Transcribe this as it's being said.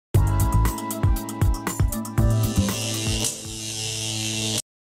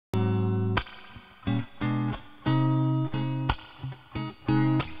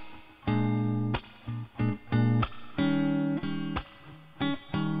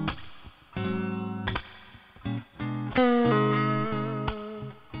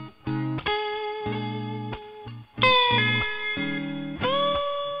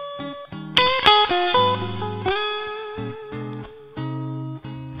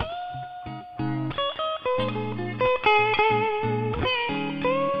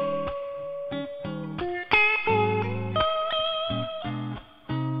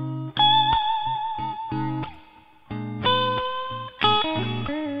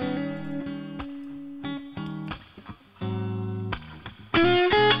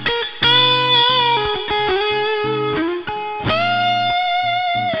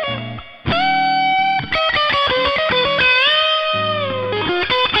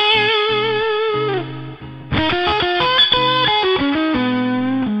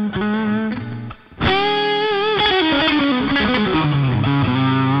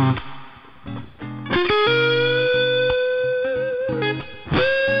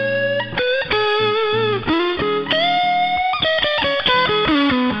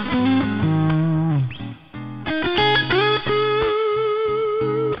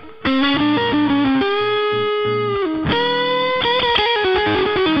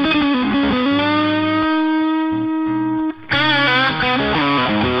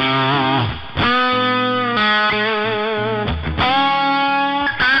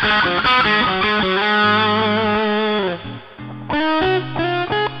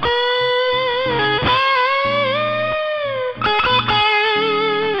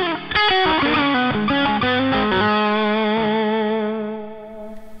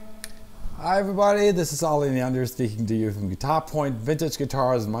Hey, this is Maintal speaking to you from GuitarPoint Vintage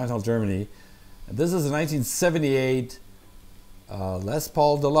Guitars in Maintal, Germany. And this is a 1978 Les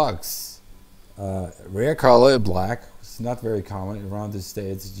Paul Deluxe. Rare color, black. It's not very common around the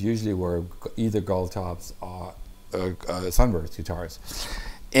States. It's usually where either gold tops or sunburst guitars.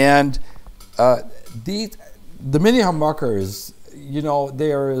 And the mini-humbuckers, you know,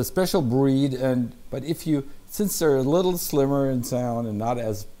 they are a special breed, but since they're a little slimmer in sound and not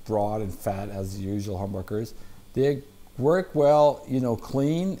as broad and fat as the usual humbuckers, they work well, you know,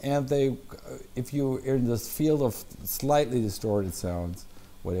 clean, and if you're in this field of slightly distorted sounds,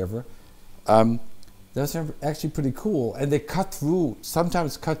 whatever, those are actually pretty cool, and they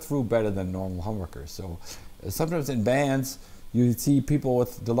sometimes cut through better than normal humbuckers. So sometimes in bands you see people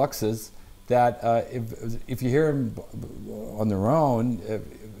with deluxes that if you hear them on their own,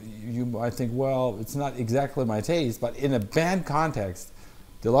 you might think, well, it's not exactly my taste, but in a band context,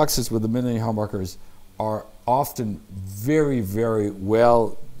 deluxes with the mini humbuckers are often very, very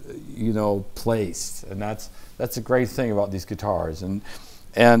well, you know, placed, and that's a great thing about these guitars. And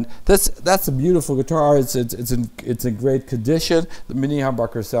that's a beautiful guitar. It's in great condition. The mini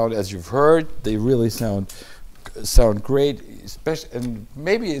humbuckers sound, as you've heard, they really sound great, especially, and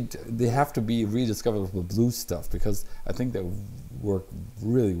maybe they have to be rediscovered with blues stuff, because I think they work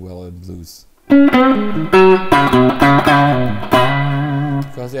really well in blues.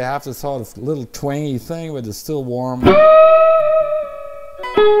 Because they have this sort of little twangy thing, but it's still warm. You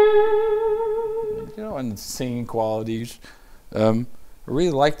know, and singing qualities. I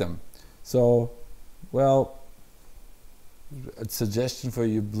really like them. So, well, a suggestion for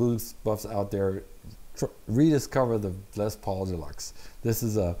you blues buffs out there: rediscover the Les Paul Deluxe. This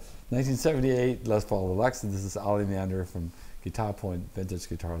is a 1978 Les Paul Deluxe, and this is Maintal from GuitarPoint Vintage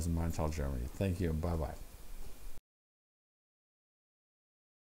Guitars in Maintal, Germany. Thank you, and bye-bye.